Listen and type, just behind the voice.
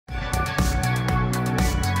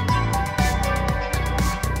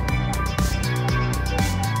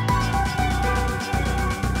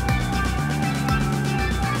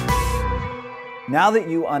Now that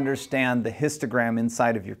you understand the histogram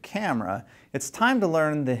inside of your camera, it's time to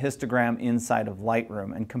learn the histogram inside of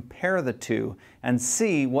Lightroom and compare the two and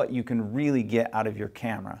see what you can really get out of your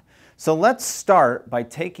camera. So let's start by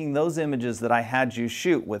taking those images that I had you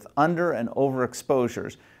shoot with under and over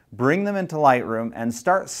exposures, bring them into Lightroom and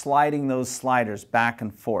start sliding those sliders back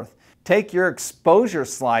and forth. Take your exposure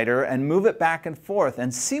slider and move it back and forth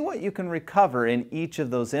and see what you can recover in each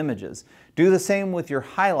of those images. Do the same with your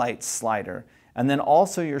highlights slider and then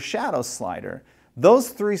also your shadow slider. Those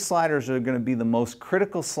three sliders are going to be the most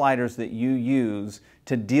critical sliders that you use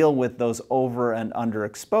to deal with those over and under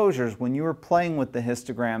exposures when you are playing with the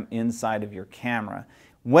histogram inside of your camera.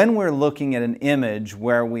 When we're looking at an image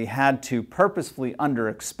where we had to purposefully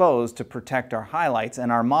underexpose to protect our highlights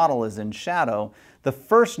and our model is in shadow, the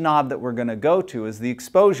first knob that we're going to go to is the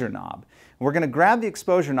exposure knob. We're going to grab the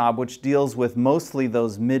exposure knob, which deals with mostly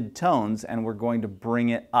those mid-tones, and we're going to bring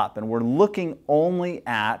it up. And we're looking only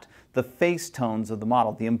at the face tones of the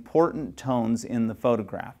model, the important tones in the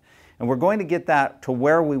photograph. And we're going to get that to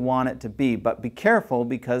where we want it to be, but be careful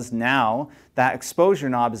because now that exposure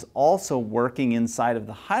knob is also working inside of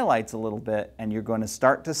the highlights a little bit, and you're going to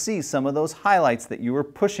start to see some of those highlights that you were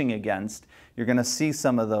pushing against. You're going to see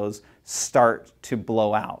some of those start to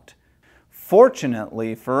blow out.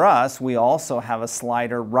 Fortunately for us, we also have a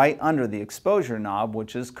slider right under the exposure knob,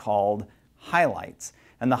 which is called highlights.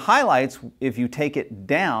 And the highlights, if you take it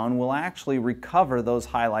down, will actually recover those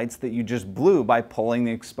highlights that you just blew by pulling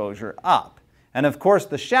the exposure up. And of course,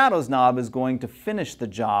 the shadows knob is going to finish the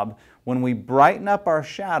job. When we brighten up our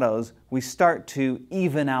shadows, we start to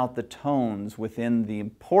even out the tones within the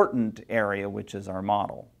important area, which is our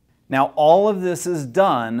model. Now, all of this is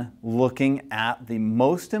done looking at the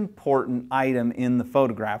most important item in the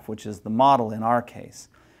photograph, which is the model in our case.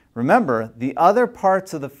 Remember, the other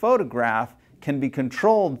parts of the photograph can be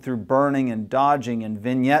controlled through burning and dodging and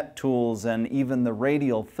vignette tools and even the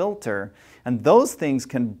radial filter, and those things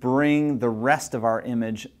can bring the rest of our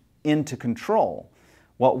image into control.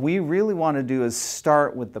 What we really want to do is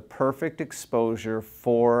start with the perfect exposure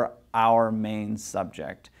for our main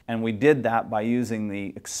subject. And we did that by using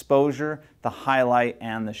the exposure, the highlight,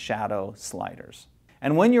 and the shadow sliders.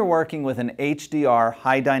 And when you're working with an HDR,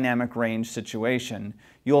 high dynamic range situation,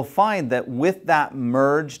 you'll find that with that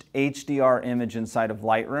merged HDR image inside of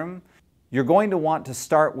Lightroom, you're going to want to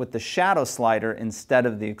start with the shadow slider instead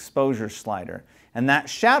of the exposure slider. And that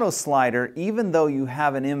shadow slider, even though you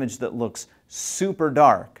have an image that looks super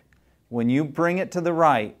dark, when you bring it to the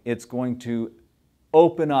right, it's going to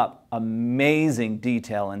open up amazing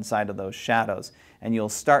detail inside of those shadows, and you'll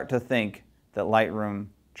start to think that Lightroom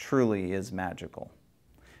truly is magical.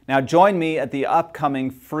 Now join me at the upcoming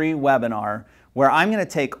free webinar where I'm going to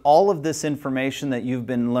take all of this information that you've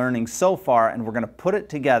been learning so far and we're going to put it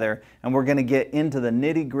together and we're going to get into the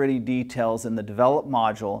nitty-gritty details in the Develop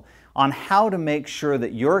module on how to make sure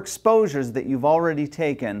that your exposures that you've already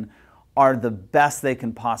taken are the best they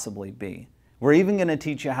can possibly be. We're even going to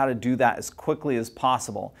teach you how to do that as quickly as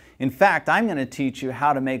possible. In fact, I'm going to teach you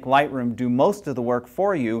how to make Lightroom do most of the work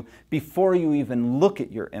for you before you even look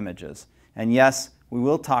at your images. And yes, we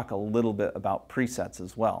will talk a little bit about presets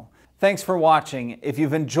as well. Thanks for watching. If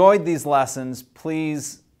you've enjoyed these lessons,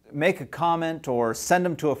 please make a comment or send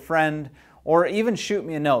them to a friend or even shoot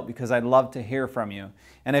me a note because I'd love to hear from you.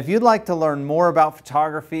 And if you'd like to learn more about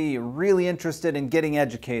photography, you're really interested in getting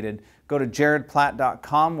educated, go to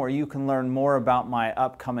jaredplatt.com where you can learn more about my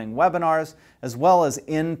upcoming webinars as well as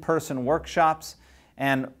in-person workshops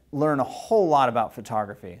and learn a whole lot about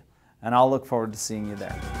photography. And I'll look forward to seeing you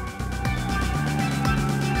there.